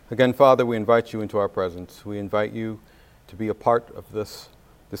Again, Father, we invite you into our presence. We invite you to be a part of this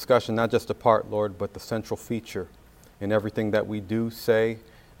discussion, not just a part, Lord, but the central feature in everything that we do, say,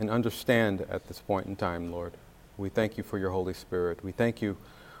 and understand at this point in time, Lord. We thank you for your Holy Spirit. We thank you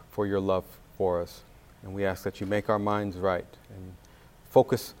for your love for us. And we ask that you make our minds right and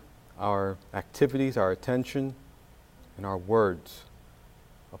focus our activities, our attention, and our words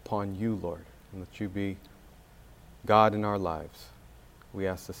upon you, Lord, and that you be God in our lives. We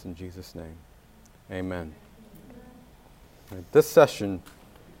ask this in Jesus' name. Amen. This session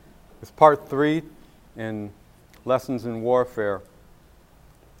is part 3 in Lessons in Warfare.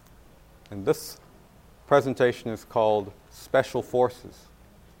 And this presentation is called Special Forces.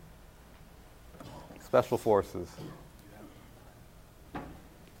 Special Forces. I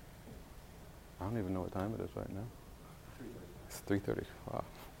don't even know what time it is right now. 3:30. It's 3:30. Wow.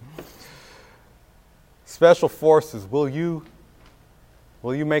 Special Forces. Will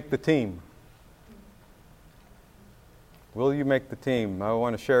you make the team? Will you make the team? I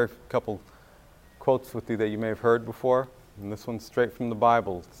want to share a couple quotes with you that you may have heard before. And this one's straight from the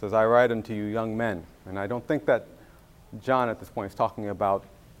Bible. It says, I write unto you young men. And I don't think that John at this point is talking about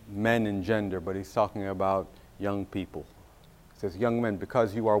men in gender, but he's talking about young people. He says, young men,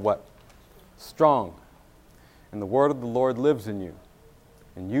 because you are what? Strong. And the word of the Lord lives in you.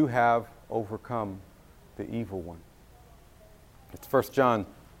 And you have overcome the evil one. It's 1 John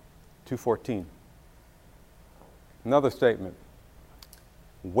 2:14. Another statement.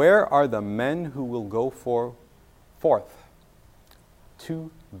 Where are the men who will go forth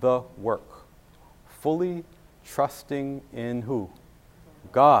to the work, fully trusting in who?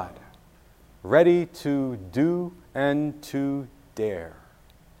 God, ready to do and to dare.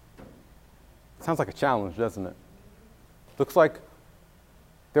 Sounds like a challenge, doesn't it? Looks like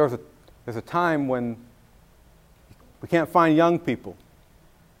there's a time when we can't find young people.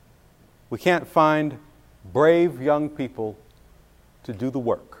 We can't find brave young people to do the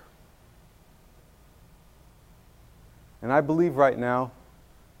work. And I believe right now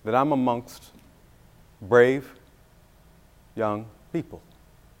that I'm amongst brave young people.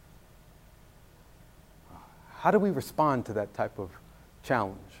 How do we respond to that type of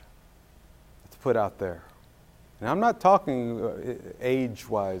challenge that's put out there? And I'm not talking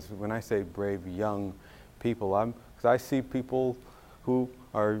age-wise when I say brave young people. Because I see people who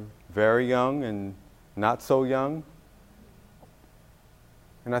are very young and not so young.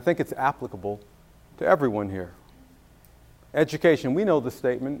 And I think it's applicable to everyone here. Education, we know the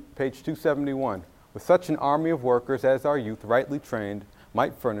statement, page 271. With such an army of workers as our youth, rightly trained,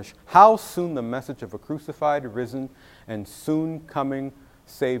 might furnish, how soon the message of a crucified, risen, and soon coming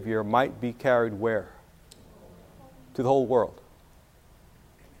Savior might be carried where? To the whole world.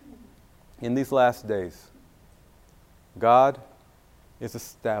 In these last days, God is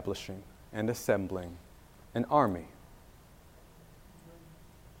establishing and assembling an army.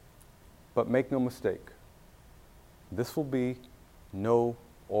 But make no mistake, this will be no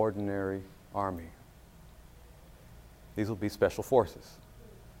ordinary army. These will be special forces.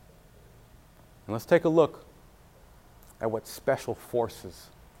 And let's take a look at what special forces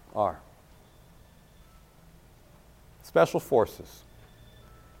are. Special forces.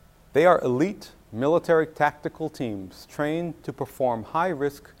 They are elite military tactical teams trained to perform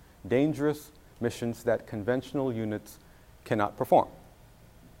high-risk, dangerous missions that conventional units cannot perform.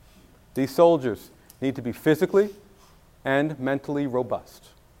 These soldiers need to be physically and mentally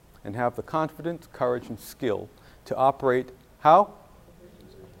robust and have the confidence, courage, and skill to operate how?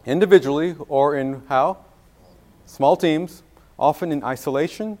 Individually or in how? Small teams, often in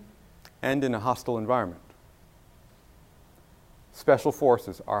isolation and in a hostile environment. Special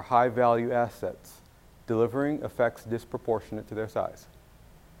forces are high-value assets, delivering effects disproportionate to their size.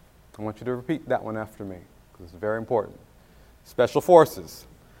 I want you to repeat that one after me, because it's very important. Special forces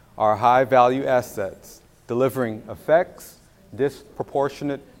are high-value assets, delivering effects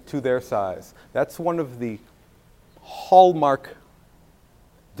disproportionate to their size. That's one of the hallmark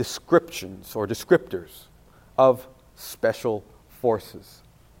descriptions or descriptors of special forces.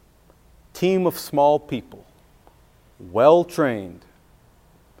 Team of small people, well-trained,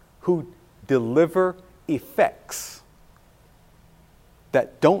 who deliver effects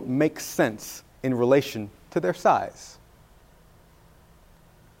that don't make sense in relation to their size.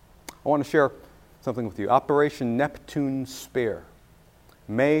 I want to share something with you. Operation Neptune Spear,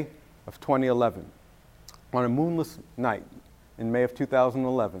 May of 2011. On a moonless night in May of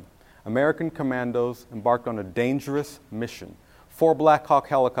 2011, American commandos embarked on a dangerous mission. 4 Black Hawk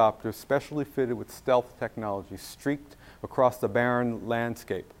helicopters, specially fitted with stealth technology, streaked across the barren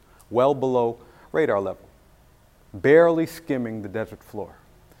landscape, well below radar level, barely skimming the desert floor.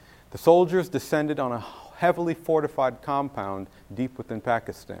 The soldiers descended on a heavily fortified compound deep within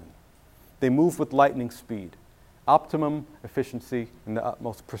Pakistan. They moved with lightning speed, optimum efficiency, and the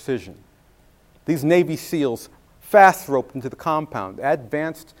utmost precision. These Navy SEALs fast roped into the compound,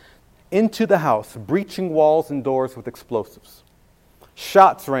 advanced into the house, breaching walls and doors with explosives.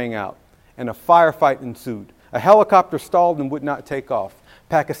 Shots rang out, and a firefight ensued. A helicopter stalled and would not take off.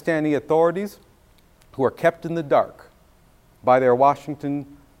 Pakistani authorities, who were kept in the dark by their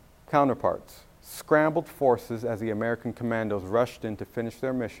Washington counterparts, scrambled forces as the American commandos rushed in to finish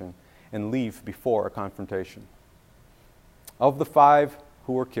their mission and leave before a confrontation. Of the 5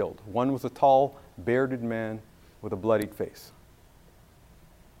 who were killed, one was a tall, bearded man with a bloodied face.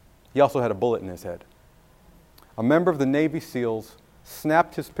 He also had a bullet in his head. A member of the Navy SEALs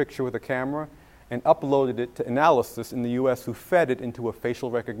snapped his picture with a camera and uploaded it to Analysis in the US, who fed it into a facial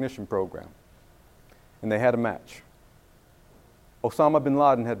recognition program. And they had a match. Osama bin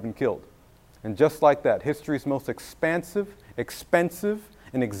Laden had been killed. And just like that, history's most expansive, expensive,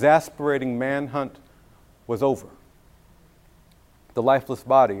 and exasperating manhunt was over. The lifeless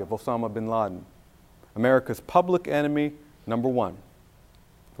body of Osama bin Laden, America's public enemy number 1,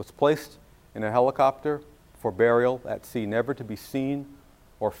 was placed in a helicopter for burial at sea, never to be seen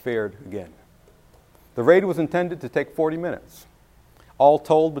or feared again. The raid was intended to take 40 minutes. All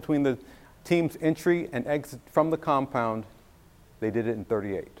told, between the team's entry and exit from the compound, they did it in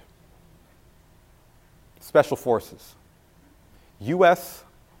 38. Special Forces. U.S.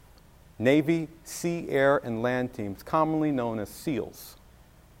 Navy, Sea, Air, and Land teams, commonly known as SEALs.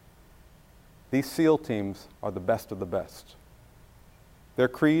 These SEAL teams are the best of the best. Their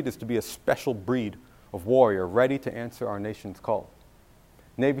creed is to be a special breed of warrior ready to answer our nation's call.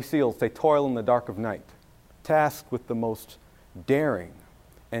 Navy SEALs, they toil in the dark of night, tasked with the most daring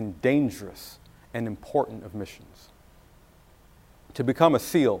and dangerous and important of missions. To become a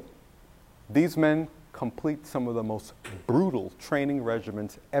SEAL, these men complete some of the most brutal training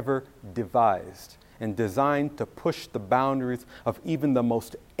regimens ever devised and designed to push the boundaries of even the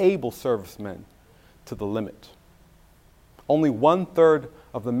most able servicemen to the limit. Only 1/3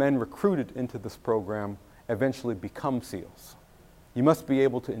 of the men recruited into this program eventually become SEALs. You must be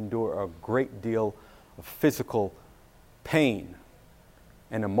able to endure a great deal of physical pain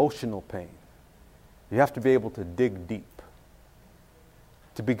and emotional pain. You have to be able to dig deep.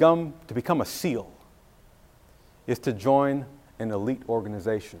 To become a SEAL is to join an elite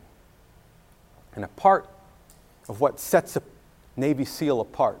organization. And a part of what sets a Navy SEAL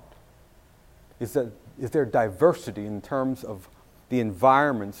apart is their diversity in terms of the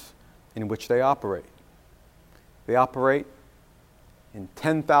environments in which they operate. They operate in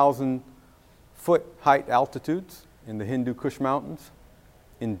 10,000-foot height altitudes in the Hindu Kush Mountains,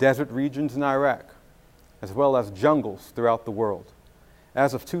 in desert regions in Iraq, as well as jungles throughout the world.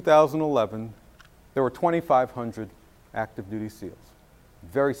 As of 2011, there were 2,500 active duty SEALs. A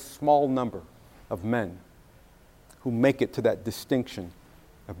very small number of men who make it to that distinction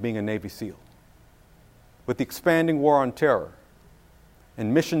of being a Navy SEAL. With the expanding war on terror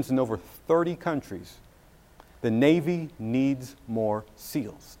and missions in over 30 countries, the Navy needs more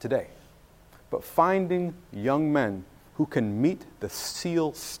SEALs today. But finding young men who can meet the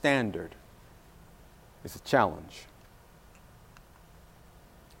SEAL standard is a challenge.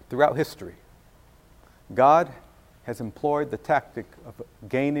 Throughout history, God has employed the tactic of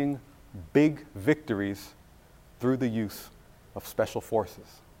gaining big victories through the use of special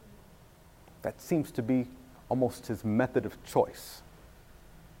forces. That seems to be almost his method of choice.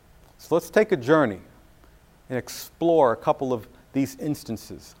 So let's take a journey and explore a couple of these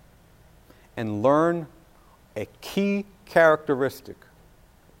instances and learn a key characteristic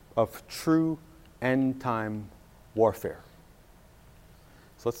of true end-time warfare.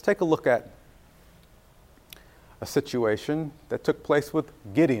 So let's take a look at a situation that took place with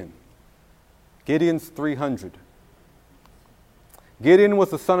Gideon. Gideon's 300. Gideon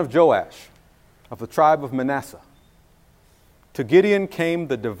was the son of Joash, of the tribe of Manasseh. To Gideon came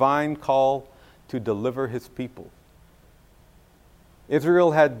the divine call to deliver his people.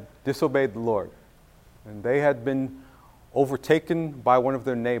 Israel had disobeyed the Lord, and they had been overtaken by one of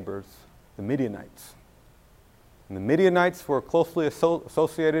their neighbors, the Midianites. And the Midianites were closely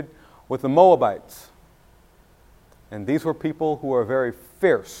associated with the Moabites. And these were people who were very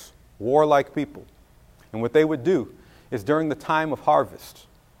fierce, warlike people. And what they would do is during the time of harvest,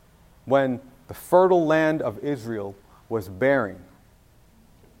 when the fertile land of Israel was bearing,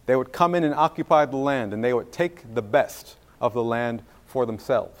 they would come in and occupy the land, and they would take the best of the land for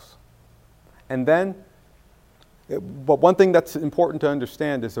themselves. And then, but one thing that's important to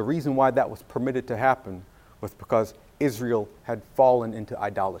understand is the reason why that was permitted to happen was because Israel had fallen into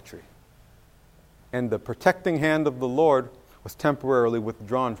idolatry. And the protecting hand of the Lord was temporarily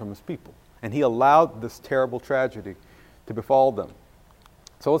withdrawn from his people. And he allowed this terrible tragedy to befall them.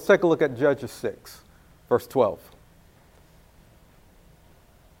 So let's take a look at Judges 6, verse 12.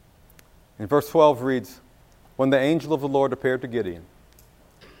 And verse 12 reads, "When the angel of the Lord appeared to Gideon,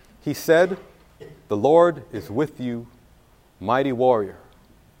 he said, 'The Lord is with you, mighty warrior.'"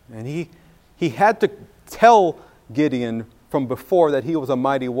 And he had to tell Gideon from before that he was a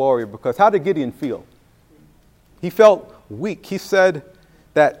mighty warrior, because how did Gideon feel? He felt weak. He said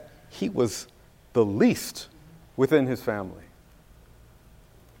that he was the least within his family.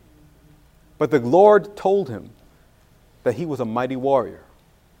 But the Lord told him that he was a mighty warrior.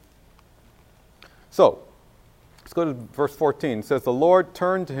 So, let's go to verse 14. It says, "The Lord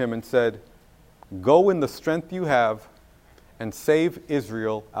turned to him and said, 'Go in the strength you have and save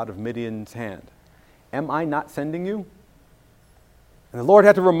Israel out of Midian's hand. Am I not sending you?'" And the Lord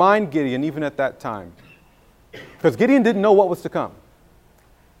had to remind Gideon even at that time, because Gideon didn't know what was to come.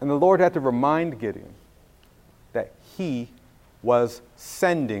 And the Lord had to remind Gideon that he was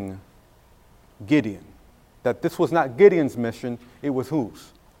sending Gideon. That this was not Gideon's mission, it was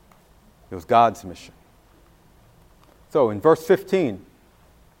whose? It was God's mission. So in verse 15,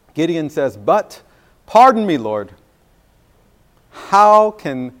 Gideon says, "But pardon me, Lord, how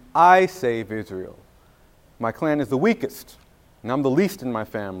can I save Israel? My clan is the weakest, and I'm the least in my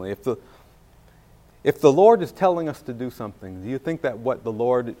family. If the Lord is telling us to do something, do you think that what the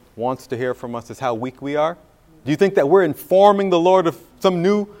Lord wants to hear from us is how weak we are? Do you think that we're informing the Lord of some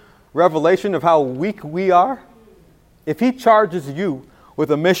new revelation of how weak we are? If he charges you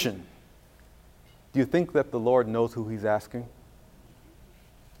with a mission, do you think that the Lord knows who he's asking?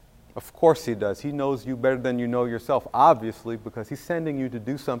 Of course he does. He knows you better than you know yourself, obviously, because he's sending you to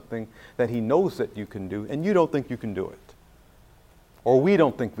do something that he knows that you can do, and you don't think you can do it. Or we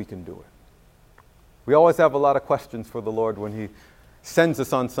don't think we can do it. We always have a lot of questions for the Lord when he sends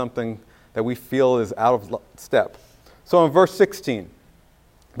us on something that we feel is out of step. So in verse 16,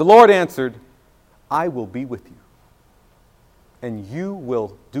 the Lord answered, "I will be with you, and you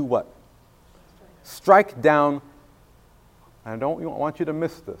will do what? Strike down," I don't want you to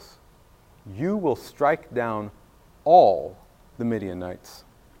miss this, "you will strike down all the Midianites,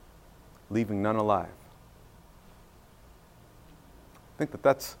 leaving none alive." I think that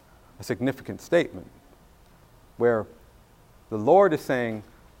that's a significant statement, where the Lord is saying,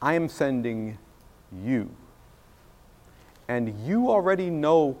 "I am sending you." And you already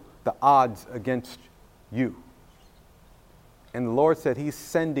know the odds against you. And the Lord said he's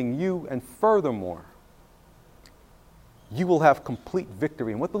sending you, and furthermore, you will have complete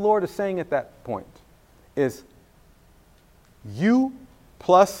victory. And what the Lord is saying at that point is, you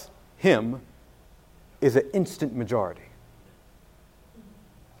plus him is an instant majority.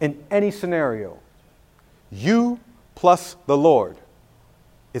 In any scenario, you plus the Lord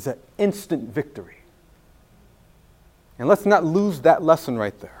is an instant victory. And let's not lose that lesson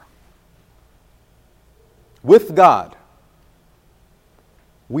right there. With God,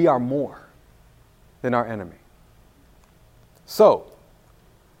 we are more than our enemy. So,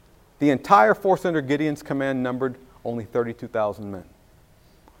 the entire force under Gideon's command numbered only 32,000 men.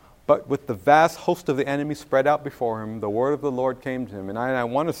 But with the vast host of the enemy spread out before him, the word of the Lord came to him. And I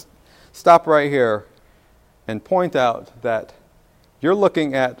want to stop right here and point out that you're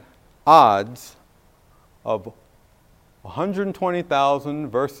looking at odds of 120,000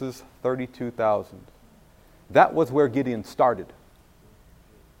 versus 32,000. That was where Gideon started.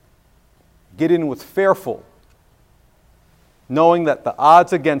 Gideon was fearful, knowing that the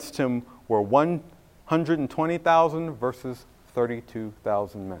odds against him were 120,000 versus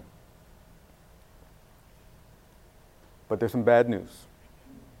 32,000 men. But there's some bad news.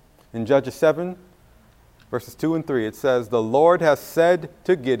 In Judges 7, verses 2 and 3, it says, "The Lord has said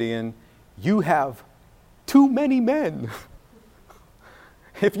to Gideon, 'You have too many men.'"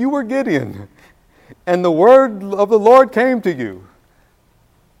 If you were Gideon, and the word of the Lord came to you,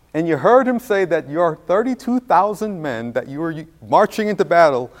 and you heard him say that your 32,000 men, that you were marching into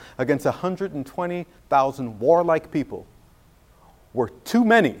battle against 120,000 warlike people, were too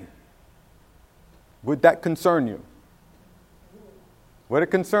many, would that concern you? Would it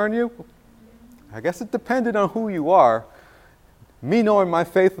concern you? I guess it depended on who you are. Me knowing my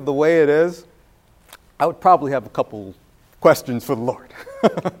faith the way it is, I would probably have a couple questions for the Lord.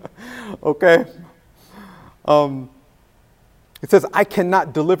 Okay? It says, "I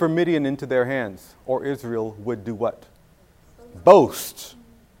cannot deliver Midian into their hands," or Israel would do what? Boast.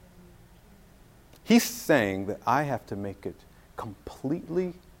 He's saying that I have to make it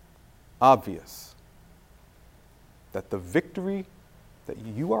completely obvious that the victory that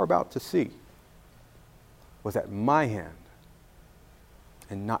you are about to see was at my hand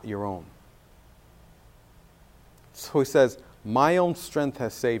and not your own. So he says, my own strength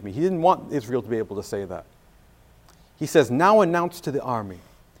has saved me. He didn't want Israel to be able to say that. He says, now announce to the army,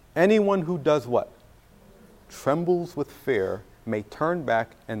 anyone who does what? Trembles with fear may turn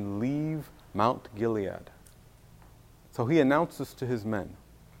back and leave Mount Gilead. So he announces to his men,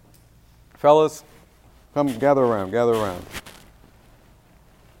 fellas, come gather around.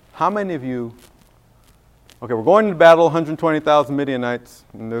 How many of you, okay, we're going to battle, 120,000 Midianites,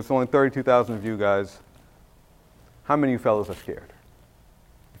 and there's only 32,000 of you guys. How many of you fellows are scared?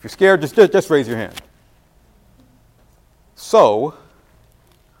 If you're scared, just raise your hand. So,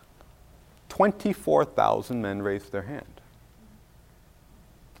 24,000 men raised their hand.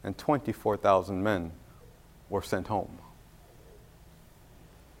 And 24,000 men were sent home.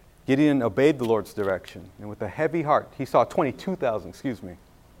 Gideon obeyed the Lord's direction, and with a heavy heart, he saw 22,000,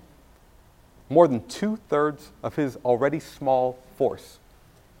 more than 2/3 of his already small force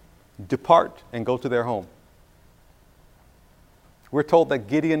depart and go to their home. We're told that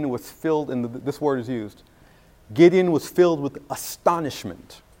Gideon was filled, and this word is used, Gideon was filled with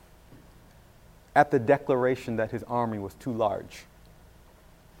astonishment at the declaration that his army was too large.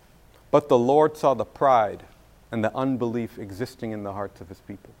 But the Lord saw the pride and the unbelief existing in the hearts of his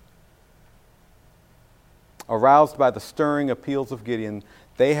people. Aroused by the stirring appeals of Gideon,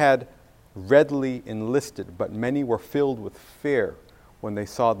 they had readily enlisted, but many were filled with fear when they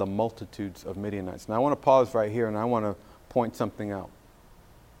saw the multitudes of Midianites. Now I want to pause right here and I want to point something out.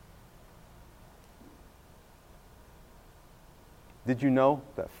 Did you know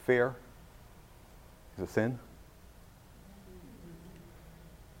that fear is a sin?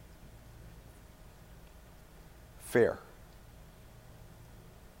 Fear.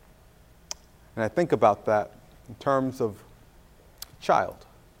 And I think about that in terms of a child.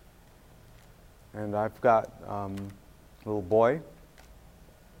 And I've got a little boy.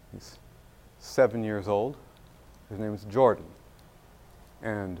 He's 7 years old. His name is Jordan.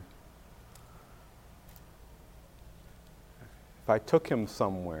 And if I took him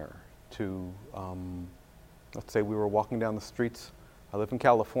somewhere to, let's say we were walking down the streets, I live in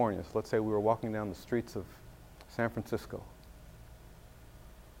California, so let's say we were walking down the streets of San Francisco.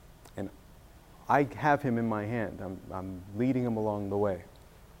 And I have him in my hand. I'm leading him along the way.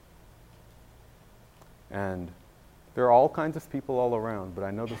 And there are all kinds of people all around, but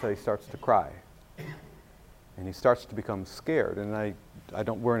I notice that he starts to cry. And he starts to become scared. And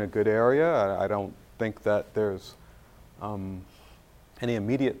we're in a good area. I don't think that there's any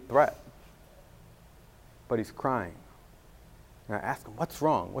immediate threat. But he's crying. And I ask him, what's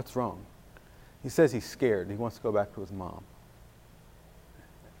wrong? What's wrong? He says he's scared. He wants to go back to his mom.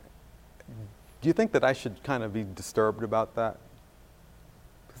 Do you think that I should kind of be disturbed about that?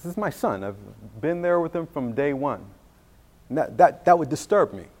 This is my son. I've been there with him from day one. And that would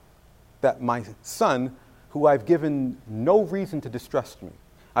disturb me. That my son, who I've given no reason to distrust me,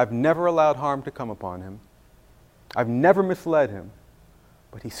 I've never allowed harm to come upon him, I've never misled him,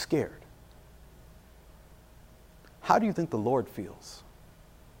 but he's scared. How do you think the Lord feels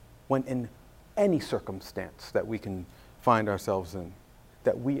when in any circumstance that we can find ourselves in,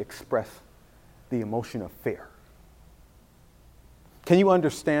 that we express the emotion of fear? Can you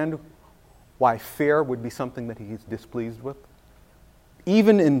understand why fear would be something that he's displeased with?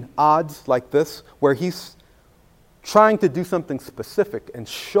 Even in odds like this, where he's trying to do something specific and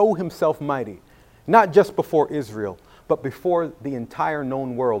show himself mighty, not just before Israel, but before the entire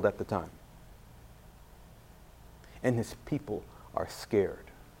known world at the time. And his people are scared.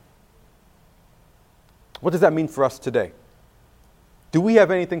 What does that mean for us today? Do we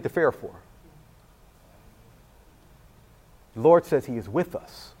have anything to fear for? The Lord says he is with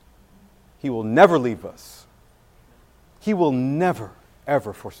us. He will never leave us. He will never,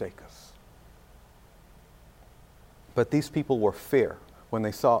 ever forsake us. But these people were fearful when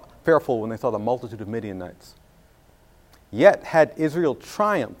they saw the multitude of Midianites. Yet had Israel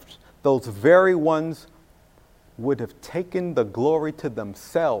triumphed, those very ones would have taken the glory to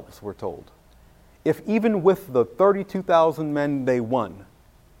themselves, we're told. If even with the 32,000 men they won,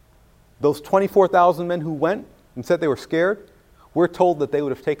 those 24,000 men who went and said they were scared, we're told that they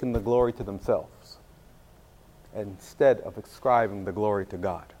would have taken the glory to themselves instead of ascribing the glory to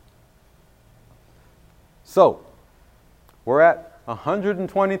God. So, we're at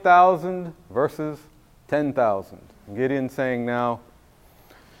 120,000 versus 10,000. Gideon's saying now,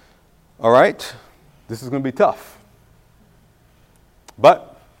 all right, this is going to be tough.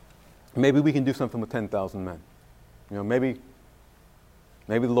 But maybe we can do something with 10,000 men. Maybe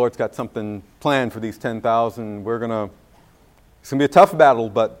maybe the Lord's got something planned for these 10,000. It's going to be a tough battle,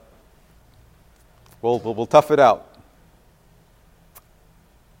 but we'll tough it out.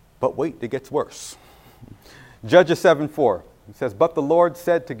 But wait, it gets worse. Judges 7:4. It says, "But the Lord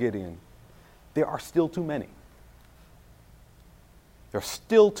said to Gideon, there are still too many. There are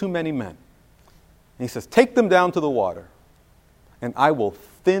still too many men." And he says, "Take them down to the water, and I will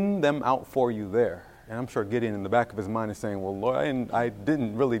thin them out for you there." And I'm sure Gideon in the back of his mind is saying, "Well, Lord, I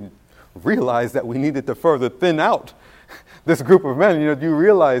didn't really realize that we needed to further thin out this group of men. Do you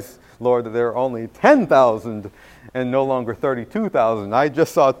realize, Lord, that there are only 10,000 and no longer 32,000? I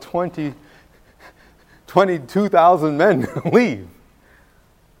just saw 22,000 men leave."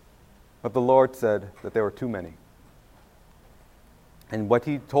 But the Lord said that there were too many. And what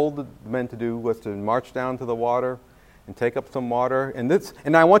he told the men to do was to march down to the water and take up some water.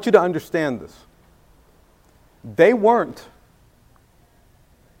 And I want you to understand this. They weren't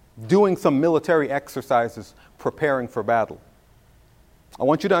doing some military exercises preparing for battle. I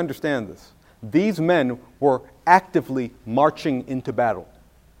want you to understand this. These men were actively marching into battle.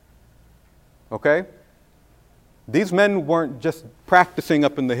 Okay? These men weren't just practicing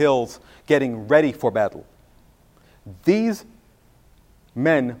up in the hills, getting ready for battle. These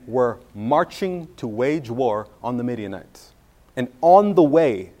men were marching to wage war on the Midianites. And on the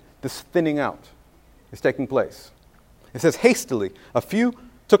way, this thinning out is taking place. It says, "Hastily, a few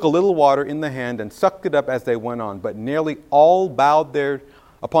took a little water in the hand and sucked it up as they went on, but nearly all bowed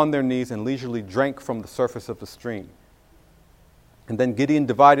upon their knees and leisurely drank from the surface of the stream." And then Gideon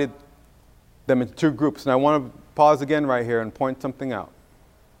divided them into two groups. And I want to pause again right here and point something out.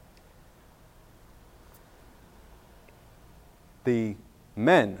 The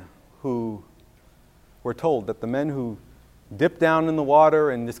men who were told that the men who dipped down in the water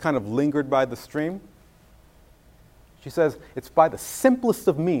and just kind of lingered by the stream, she says it's by the simplest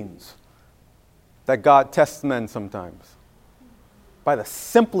of means that God tests men sometimes. By the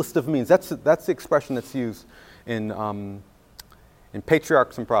simplest of means. That's the expression that's used in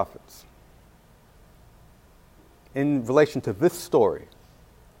Patriarchs and Prophets. In relation to this story.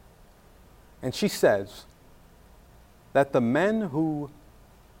 And she says that the men who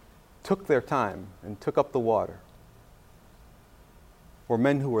took their time and took up the water were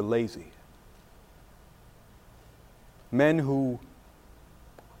men who were lazy. Men who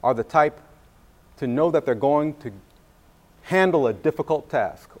are the type to know that they're going to handle a difficult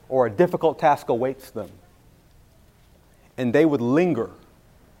task or a difficult task awaits them. And they would linger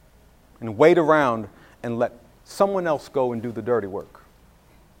and wait around and let someone else go and do the dirty work.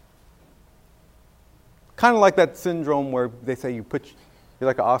 Kind of like that syndrome where they say you're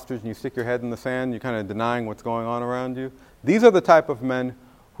like an ostrich and you stick your head in the sand, you're kind of denying what's going on around you. These are the type of men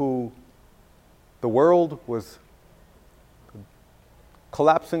who the world was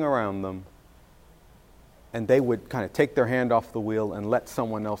collapsing around them, and they would kind of take their hand off the wheel and let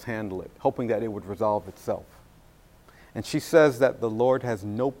someone else handle it, hoping that it would resolve itself. And she says that the Lord has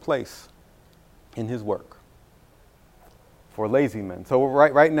no place in his work for lazy men. So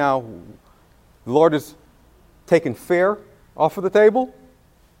right now, the Lord is taking fear off of the table,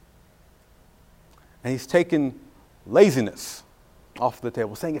 and he's taking laziness off the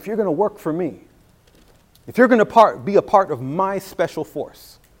table, saying, if you're going to work for me, if you're going to be a part of my special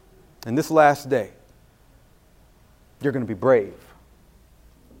force in this last day, you're going to be brave.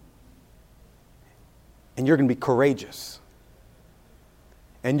 And you're going to be courageous.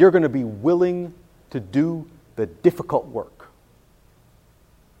 And you're going to be willing to do the difficult work.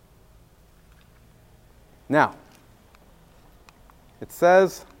 Now, it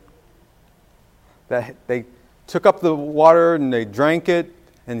says that they took up the water and they drank it,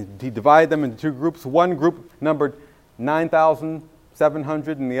 and he divided them into two groups. One group numbered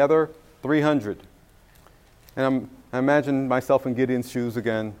 9,700 and the other 300. And I imagine myself in Gideon's shoes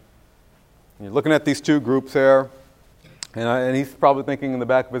again. And you're looking at these two groups here, and he's probably thinking in the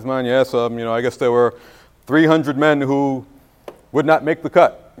back of his mind, yes, I guess there were 300 men who would not make the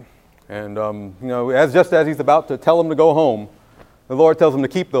cut. And, just as he's about to tell them to go home, the Lord tells him to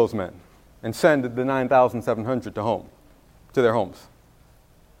keep those men and send the 9,700 to their homes.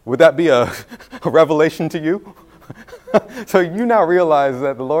 Would that be a revelation to you? So you now realize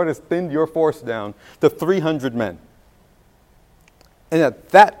that the Lord has thinned your force down to 300 men. And at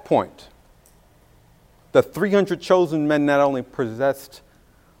that point, the 300 chosen men not only possessed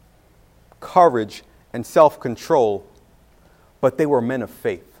courage and self-control, but they were men of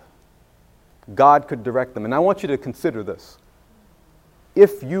faith. God could direct them. And I want you to consider this.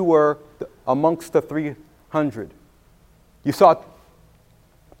 If you were amongst the 300, you saw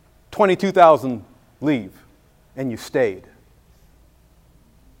 22,000 leave, and you stayed.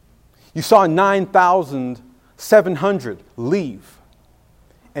 You saw 9,700 leave,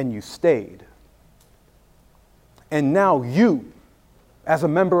 and you stayed. And now you, as a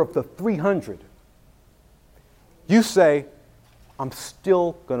member of the 300, you say, I'm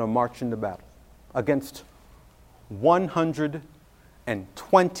still going to march into battle against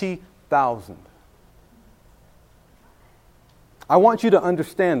 120,000. I want you to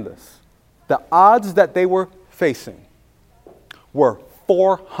understand this. The odds that they were facing were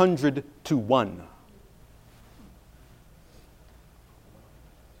 400 to 1.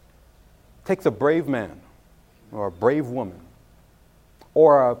 Takes a brave man or a brave woman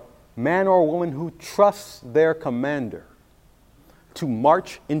or a man or a woman who trusts their commander to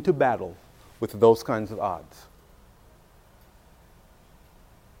march into battle with those kinds of odds.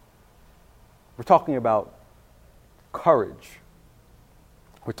 We're talking about courage.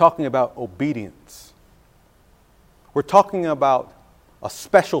 We're talking about obedience. We're talking about a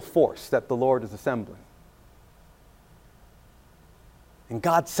special force that the Lord is assembling. And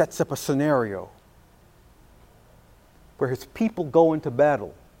God sets up a scenario where his people go into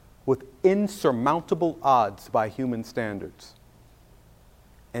battle with insurmountable odds by human standards.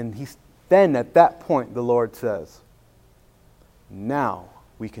 And then at that point, the Lord says, now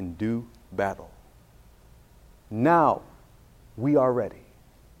we can do battle. Now we are ready.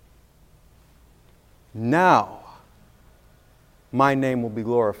 Now my name will be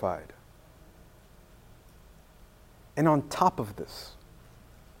glorified. And on top of this,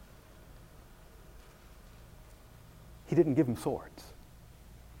 he didn't give them swords.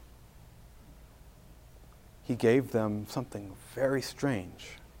 He gave them something very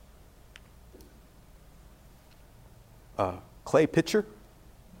strange. A clay pitcher,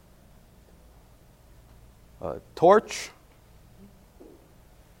 a torch,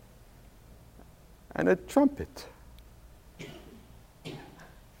 and a trumpet.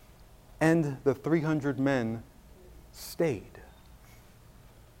 And the 300 men stayed.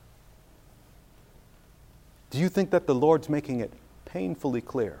 Do you think that the Lord's making it painfully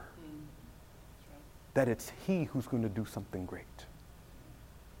clear that it's he who's going to do something great?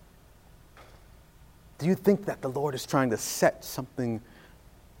 Do you think that the Lord is trying to set something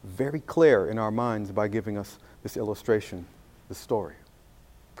very clear in our minds by giving us this illustration, this story?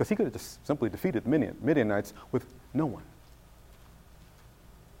 Because he could have just simply defeated the Midianites with no one.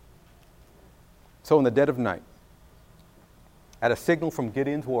 So in the dead of night, at a signal from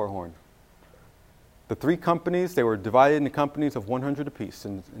Gideon's war horn, the three companies, they were divided into companies of 100 apiece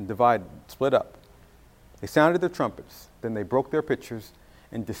and split up. They sounded their trumpets, then they broke their pitchers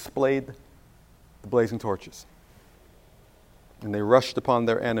and displayed the blazing torches. And they rushed upon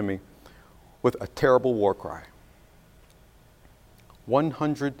their enemy with a terrible war cry.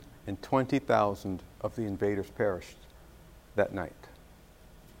 120,000 of the invaders perished that night.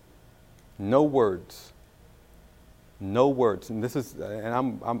 No words. No words. And this is,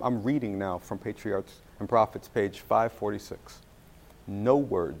 and I'm reading now from Patriarchs and Prophets, page 546. No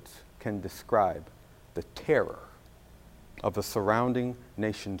words can describe the terror of the surrounding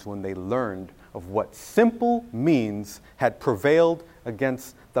nations when they learned of what simple means had prevailed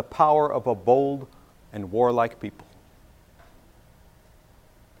against the power of a bold and warlike people.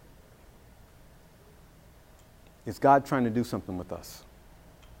 Is God trying to do something with us?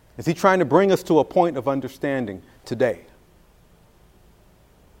 Is he trying to bring us to a point of understanding today?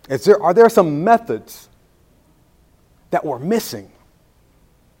 Are there some methods that we're missing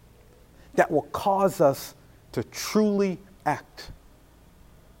that will cause us to truly act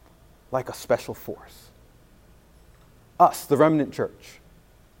like a special force? Us, the remnant church.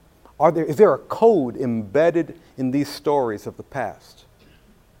 Is there a code embedded in these stories of the past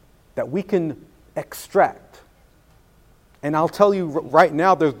that we can extract? And I'll tell you right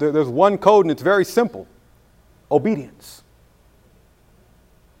now, there's one code, and it's very simple. Obedience.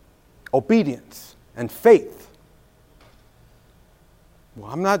 Obedience and faith.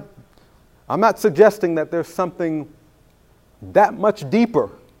 Well, I'm not suggesting that there's something that much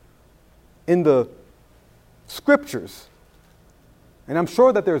deeper in the scriptures. And I'm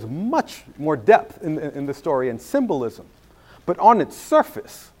sure that there's much more depth in the story and symbolism. But on its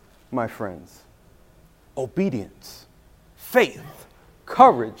surface, my friends, obedience, faith,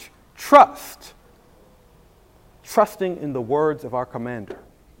 courage, trust. Trusting in the words of our commander.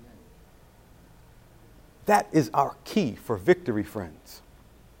 That is our key for victory, friends.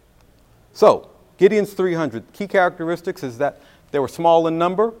 So, Gideon's 300 key characteristics is that they were small in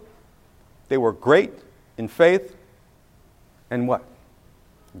number, they were great in faith, and what?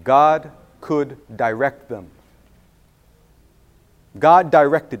 God could direct them. God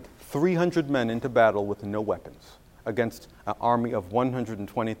directed 300 men into battle with no weapons. against an army of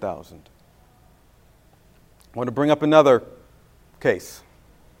 120,000. I want to bring up another case.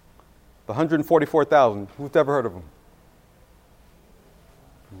 The 144,000. Who's ever heard of them?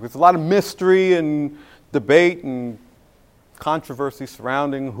 There's a lot of mystery and debate and controversy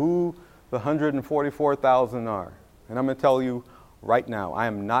surrounding who the 144,000 are. And I'm going to tell you right now, I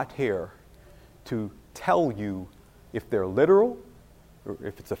am not here to tell you if they're literal or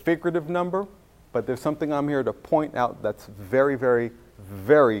if it's a figurative number, but there's something I'm here to point out that's very, very,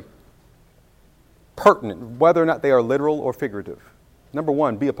 very pertinent, whether or not they are literal or figurative. Number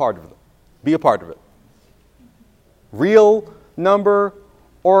one, be a part of it. Be a part of it. Real number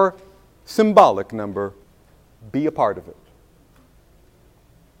or symbolic number, be a part of it.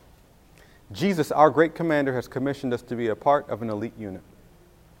 Jesus, our great commander, has commissioned us to be a part of an elite unit.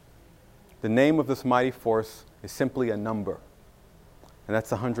 The name of this mighty force is simply a number, and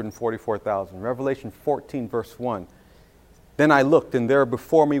that's 144,000. Revelation 14, verse 1. Then I looked, and there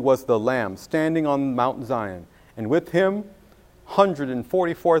before me was the Lamb, standing on Mount Zion, and with him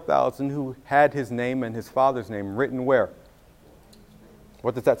 144,000 who had his name and his Father's name written where?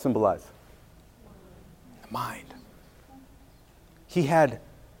 What does that symbolize? The mind. He had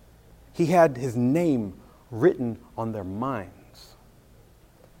his name written on their minds.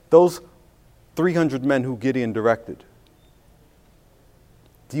 Those 300 men who Gideon directed,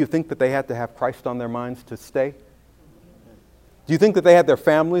 do you think that they had to have Christ on their minds to stay? Do you think that they had their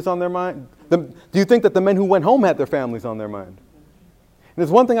families on their mind? Do you think that the men who went home had their families on their mind? And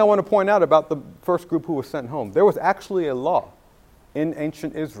there's one thing I want to point out about the first group who was sent home. There was actually a law in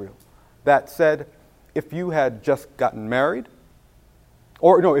ancient Israel that said if you had just gotten married,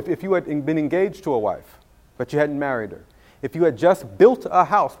 or no, if you had been engaged to a wife, but you hadn't married her, if you had just built a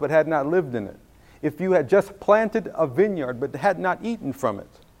house but had not lived in it, if you had just planted a vineyard but had not eaten from it,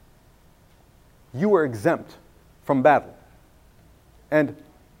 you were exempt from battle. And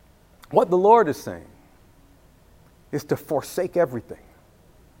what the Lord is saying is to forsake everything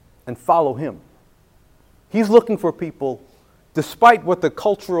and follow Him. He's looking for people, despite what the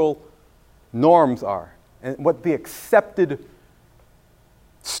cultural norms are and what the accepted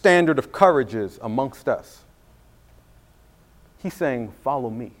standard of courage is amongst us. He's saying, follow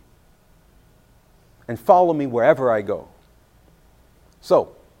me. And follow me wherever I go.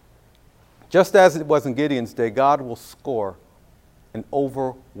 So, just as it was in Gideon's day, God will score an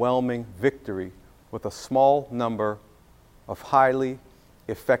overwhelming victory with a small number of highly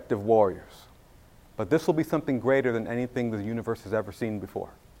effective warriors. But this will be something greater than anything the universe has ever seen before.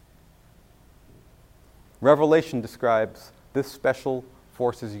 Revelation describes this special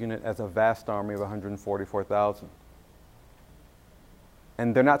forces unit as a vast army of 144,000.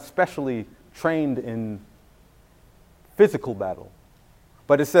 And they're not specially trained in physical battle,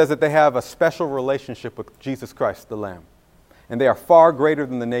 but it says that they have a special relationship with Jesus Christ, the Lamb. And they are far greater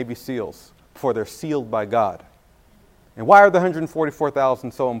than the Navy SEALs, for they're sealed by God. And why are the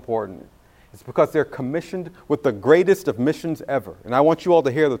 144,000 so important? It's because they're commissioned with the greatest of missions ever. And I want you all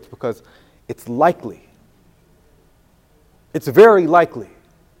to hear this because it's likely. It's very likely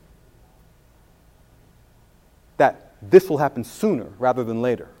that this will happen sooner rather than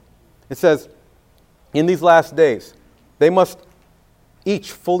later. It says, in these last days, they must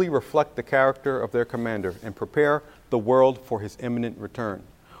each fully reflect the character of their commander and prepare the world for his imminent return.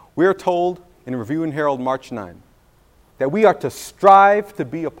 We are told in Review and Herald, March 9, that we are to strive to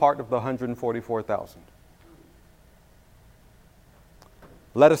be a part of the 144,000.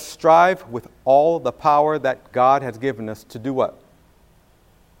 Let us strive with all the power that God has given us to do what?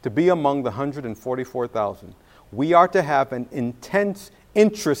 To be among the 144,000. We are to have an intense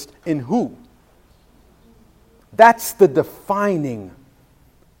interest in who? That's the defining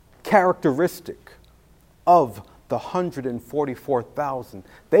characteristic of the 144,000.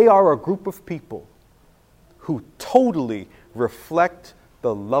 They are a group of people who totally reflect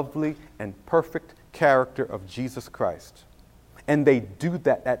the lovely and perfect character of Jesus Christ. And they do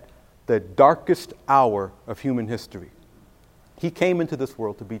that at the darkest hour of human history. He came into this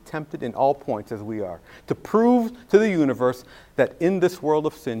world to be tempted in all points as we are, to prove to the universe that in this world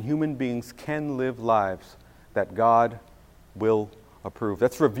of sin, human beings can live lives that God will approve.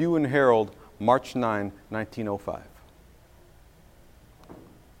 That's Review and Herald, March 9, 1905.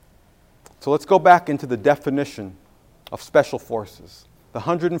 So let's go back into the definition of special forces. The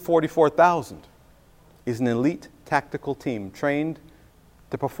 144,000 is an elite tactical team trained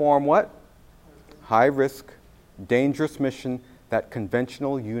to perform what? High-risk, dangerous mission that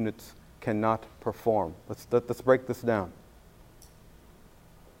conventional units cannot perform. Let's break this down.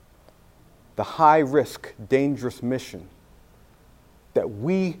 The high-risk, dangerous mission that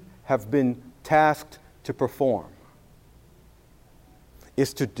we have been tasked to perform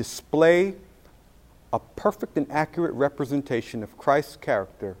is to display a perfect and accurate representation of Christ's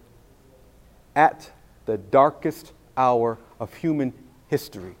character at the darkest hour of human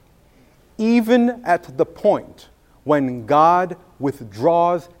history, even at the point when God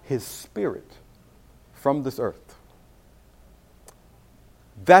withdraws his Spirit from this earth.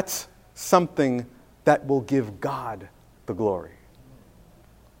 That's something that will give God the glory.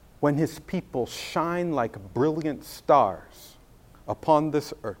 When his people shine like brilliant stars upon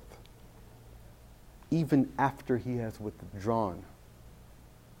this earth, even after he has withdrawn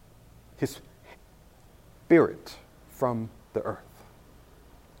his Spirit from the earth.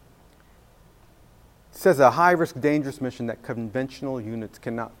 It says a high-risk, dangerous mission that conventional units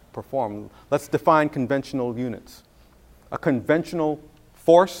cannot perform. Let's define conventional units. A conventional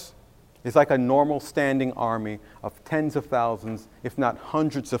force is like a normal standing army of tens of thousands, if not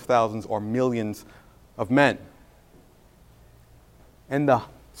hundreds of thousands or millions of men. And the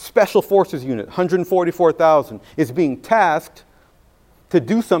Special Forces Unit, 144,000, is being tasked to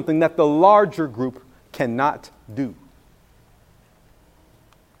do something that the larger group cannot do.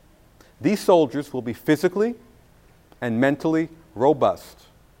 These soldiers will be physically and mentally robust.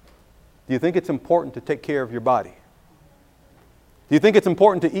 Do you think it's important to take care of your body? Do you think it's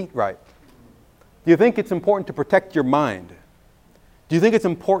important to eat right? Do you think it's important to protect your mind? Do you think it's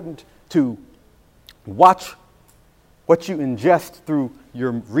important to watch what you ingest through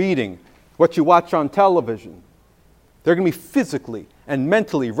your reading, what you watch on television? They're going to be physically and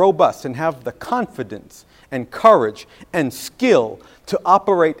mentally robust and have the confidence and courage and skill to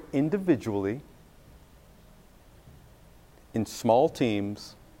operate individually, in small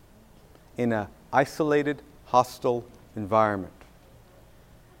teams, in an isolated, hostile environment.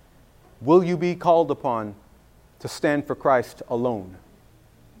 Will you be called upon to stand for Christ alone?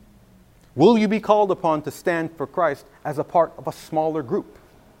 Will you be called upon to stand for Christ as a part of a smaller group?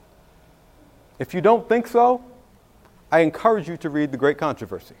 If you don't think so, I encourage you to read The Great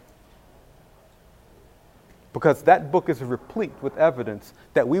Controversy, because that book is replete with evidence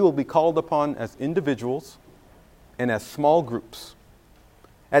that we will be called upon as individuals and as small groups.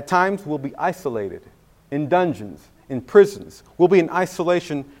 At times, we'll be isolated in dungeons, in prisons. We'll be in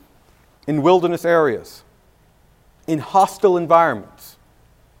isolation in wilderness areas, in hostile environments,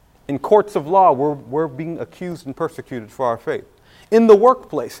 in courts of law where we're being accused and persecuted for our faith, in the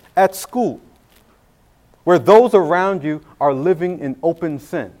workplace, at school, where those around you are living in open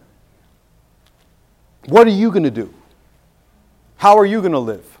sin. What are you going to do? How are you going to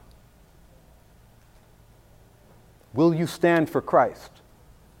live? Will you stand for Christ?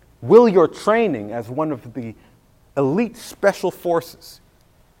 Will your training as one of the elite special forces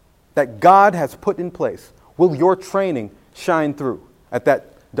that God has put in place, will your training shine through at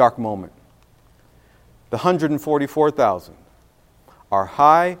that dark moment? The 144,000 are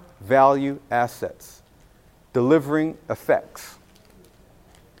high-value assets, delivering effects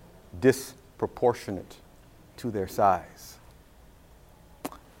disproportionate to their size.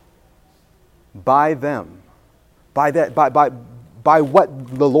 By them, by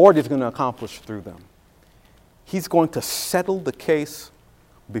what the Lord is going to accomplish through them, He's going to settle the case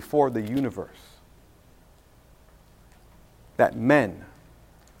before the universe that men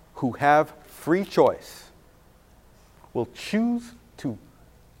who have free choice will choose to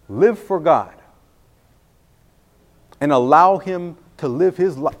live for God and allow Him to live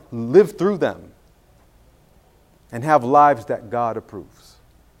through them and have lives that God approves.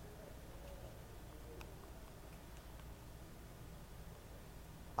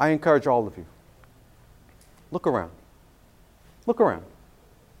 I encourage all of you, look around. Look around.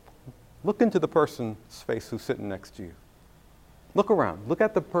 Look into the person's face who's sitting next to you. Look around. Look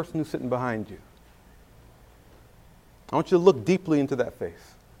at the person who's sitting behind you. I want you to look deeply into that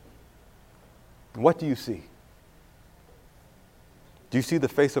face. What do you see? Do you see the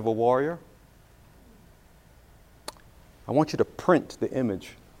face of a warrior? I want you to print the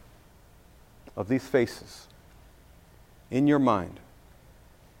image of these faces in your mind,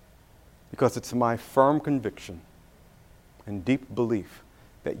 because it's my firm conviction and deep belief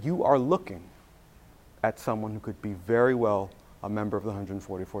that you are looking at someone who could be very well a member of the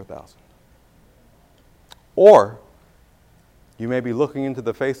 144,000. Or you may be looking into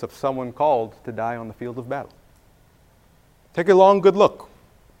the face of someone called to die on the field of battle. Take a long, good look,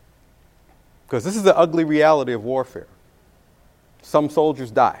 because this is the ugly reality of warfare. Some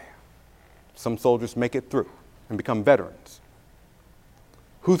soldiers die. Some soldiers make it through and become veterans.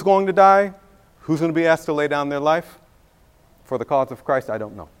 Who's going to die? Who's going to be asked to lay down their life for the cause of Christ? I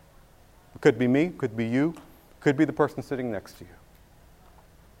don't know. It could be me, could be you, could be the person sitting next to you.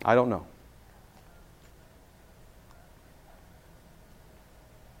 I don't know.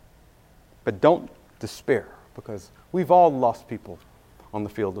 But don't despair, because we've all lost people on the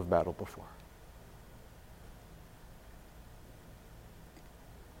field of battle before.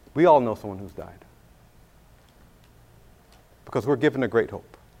 We all know someone who's died, because we're given a great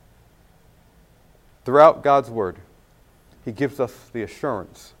hope. Throughout God's word, he gives us the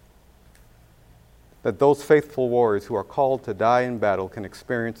assurance that those faithful warriors who are called to die in battle can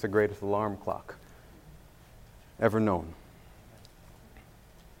experience the greatest alarm clock ever known.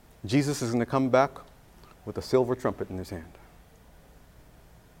 Jesus is going to come back with a silver trumpet in his hand.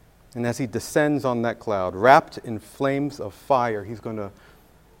 And as he descends on that cloud, wrapped in flames of fire, he's going to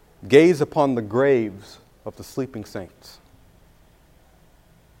gaze upon the graves of the sleeping saints.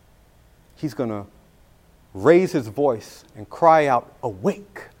 He's going to raise his voice and cry out,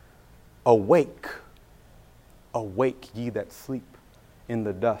 "Awake, awake, awake, ye that sleep in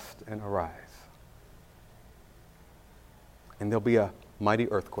the dust, and arise." And there'll be a mighty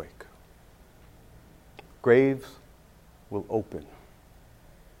earthquake. Graves will open.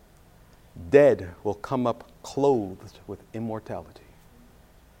 Dead will come up clothed with immortality.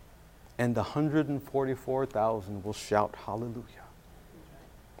 And the 144,000 will shout hallelujah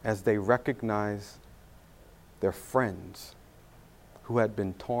as they recognize their friends who had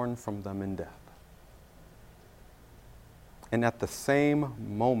been torn from them in death. And at the same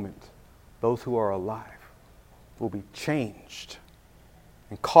moment, those who are alive will be changed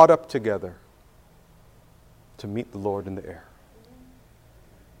and caught up together to meet the Lord in the air.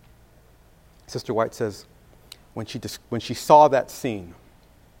 Sister White says, when she saw that scene,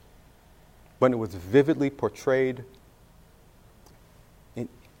 when it was vividly portrayed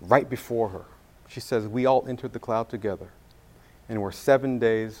right before her, she says, we all entered the cloud together and were 7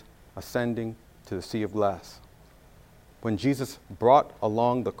 days ascending to the sea of glass. When Jesus brought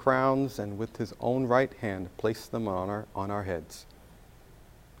along the crowns and with his own right hand placed them on our heads,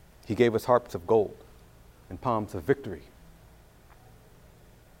 he gave us harps of gold and palms of victory.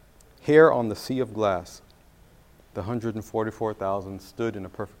 Here on the sea of glass, the 144,000 stood in a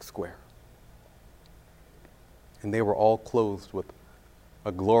perfect square. And they were all clothed with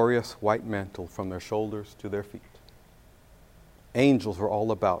a glorious white mantle from their shoulders to their feet. Angels were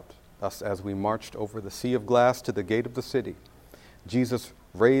all about us as we marched over the sea of glass to the gate of the city. Jesus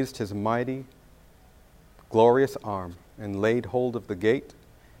raised his mighty, glorious arm and laid hold of the gate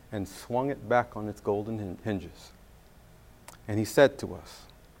and swung it back on its golden hinges. And he said to us,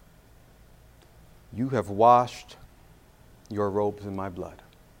 "You have washed your robes in my blood.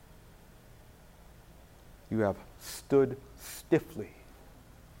 You have stood stiffly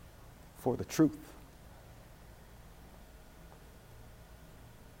for the truth.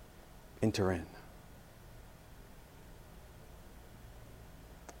 Enter in."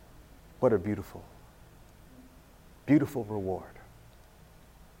 What a beautiful, beautiful reward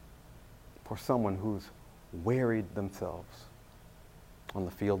for someone who's wearied themselves on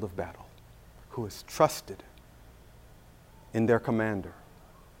the field of battle, who has trusted in their commander,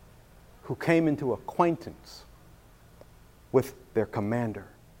 who came into acquaintance with their commander,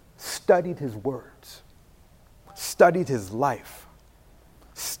 studied his words, studied his life,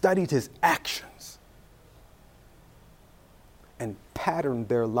 studied his actions, and patterned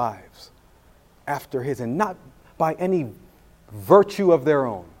their lives after his, and not by any virtue of their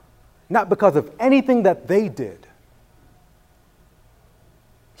own, not because of anything that they did.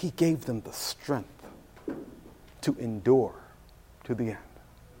 He gave them the strength to endure to the end.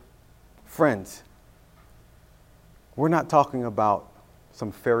 Friends, we're not talking about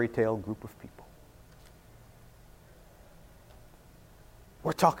some fairy tale group of people.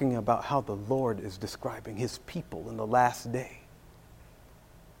 We're talking about how the Lord is describing his people in the last day.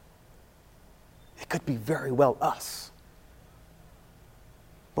 It could be very well us,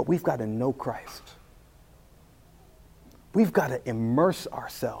 but we've got to know Christ. We've got to immerse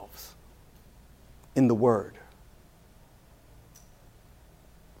ourselves in the Word.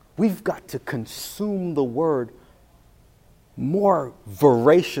 We've got to consume the Word more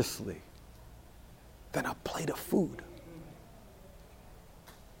voraciously than a plate of food.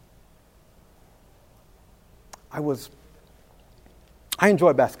 I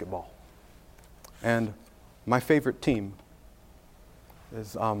enjoy basketball, and my favorite team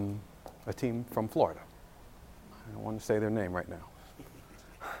is a team from Florida. I don't want to say their name right now.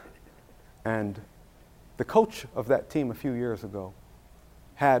 And the coach of that team a few years ago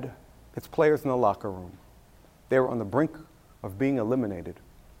had its players in the locker room. They were on the brink of being eliminated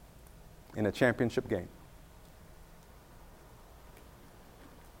in a championship game.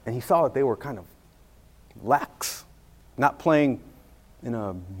 And he saw that they were kind of lax, not playing in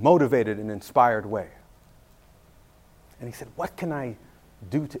a motivated and inspired way. And he said, what can I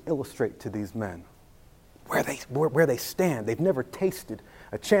do to illustrate to these men where they stand. They've never tasted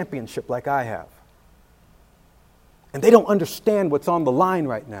a championship like I have. And they don't understand what's on the line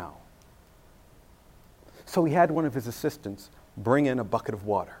right now. So he had one of his assistants bring in a bucket of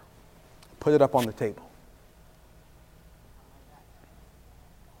water, put it up on the table.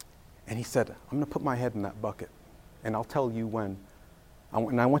 And he said, I'm going to put my head in that bucket, and I'll tell you when.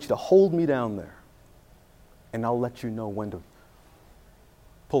 And I want you to hold me down there, and I'll let you know when to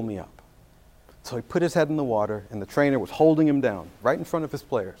pull me up. So he put his head in the water, and the trainer was holding him down right in front of his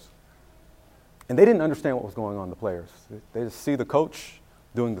players. And they didn't understand what was going on, the players. They just see the coach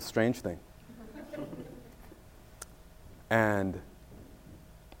doing the strange thing. And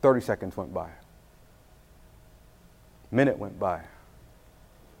 30 seconds went by. Minute went by.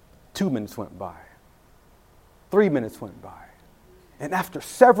 2 minutes went by. 3 minutes went by. And after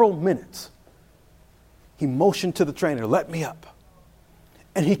several minutes, he motioned to the trainer, let me up.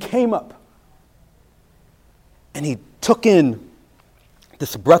 And he came up. And he took in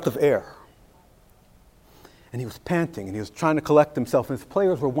this breath of air. And he was panting, and he was trying to collect himself. And his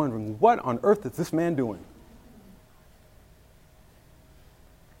players were wondering, what on earth is this man doing?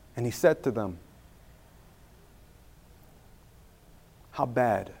 And he said to them, how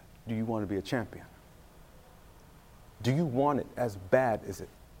bad do you want to be a champion? Do you want it as bad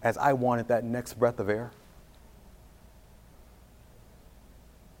as I wanted that next breath of air?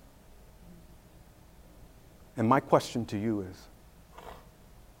 And my question to you is,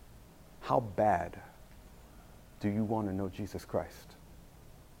 how bad do you want to know Jesus Christ?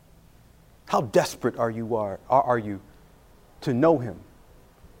 How desperate are you to know him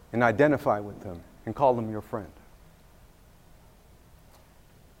and identify with him and call him your friend?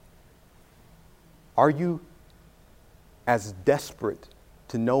 Are you as desperate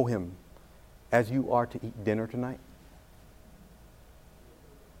to know him as you are to eat dinner tonight?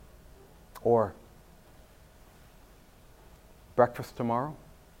 Or breakfast tomorrow?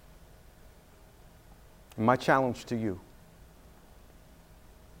 And my challenge to you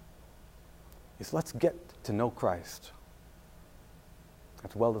is let's get to know Christ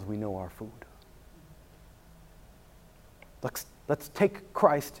as well as we know our food. Let's take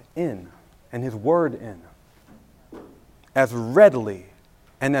Christ in and his word in as readily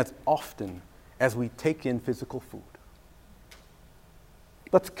and as often as we take in physical food.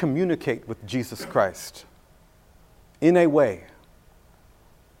 Let's communicate with Jesus Christ in a way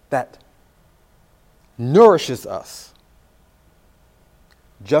that nourishes us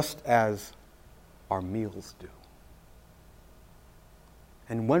just as our meals do.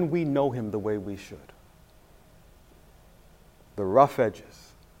 And when we know him the way we should, the rough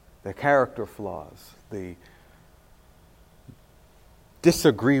edges, the character flaws, the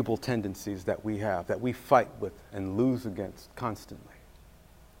disagreeable tendencies that we have, that we fight with and lose against constantly,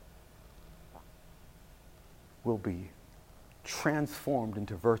 will be transformed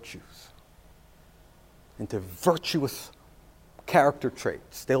into virtues, into virtuous character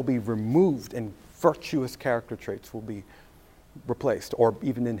traits. They'll be removed and virtuous character traits will be replaced or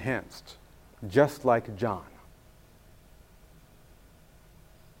even enhanced, just like John.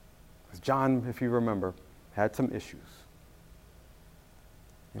 John, if you remember, had some issues.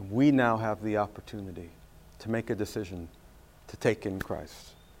 And we now have the opportunity to make a decision to take in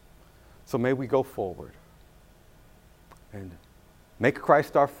Christ. So may we go forward and make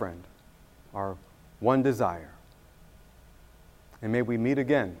Christ our friend, our one desire. And may we meet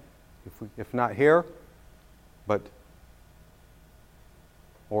again, if not here, but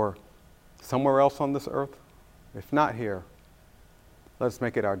or somewhere else on this earth. If not here, let's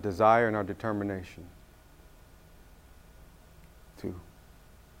make it our desire and our determination to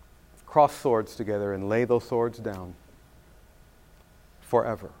cross swords together and lay those swords down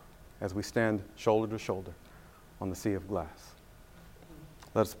forever as we stand shoulder to shoulder on the sea of glass.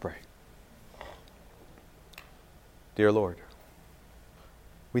 Let us pray. Dear Lord,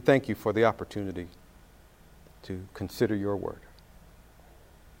 we thank you for the opportunity to consider your word.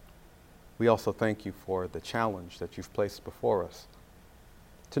 We also thank you for the challenge that you've placed before us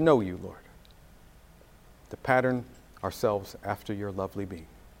to know you, Lord, to pattern ourselves after your lovely being.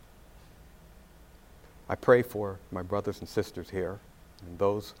 I pray for my brothers and sisters here and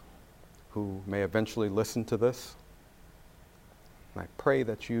those who may eventually listen to this. And I pray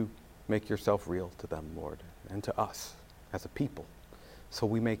that you make yourself real to them, Lord, and to us as a people, so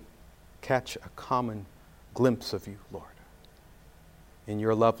we may catch a common glimpse of you, Lord, in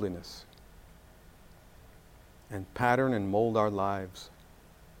your loveliness, and pattern and mold our lives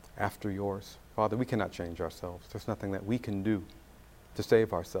after yours. Father, we cannot change ourselves. There's nothing that we can do to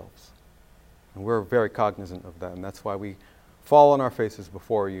save ourselves. And we're very cognizant of that, and that's why we fall on our faces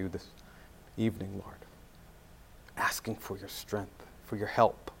before you this evening, Lord, asking for your strength, for your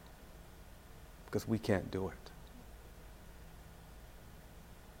help, because we can't do it.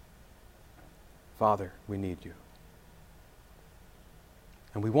 Father, we need you.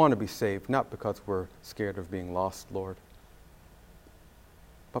 And we want to be saved, not because we're scared of being lost, Lord,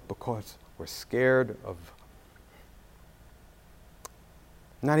 but because we're scared of,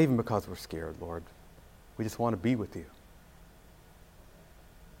 not even because we're scared, Lord. We just want to be with you.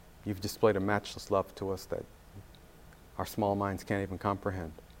 You've displayed a matchless love to us that our small minds can't even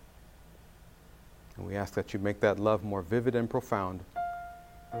comprehend. And we ask that you make that love more vivid and profound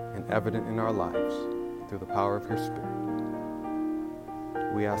and evident in our lives through the power of your Spirit.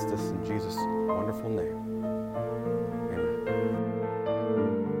 We ask this in Jesus' wonderful name. Amen.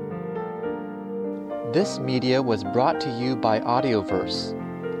 This media was brought to you by Audioverse,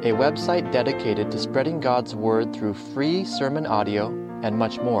 a website dedicated to spreading God's Word through free sermon audio and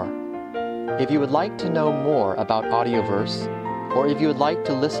much more. If you would like to know more about Audioverse, or if you would like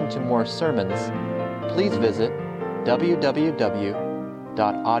to listen to more sermons, please visit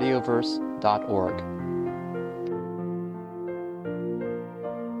www.audioverse.org.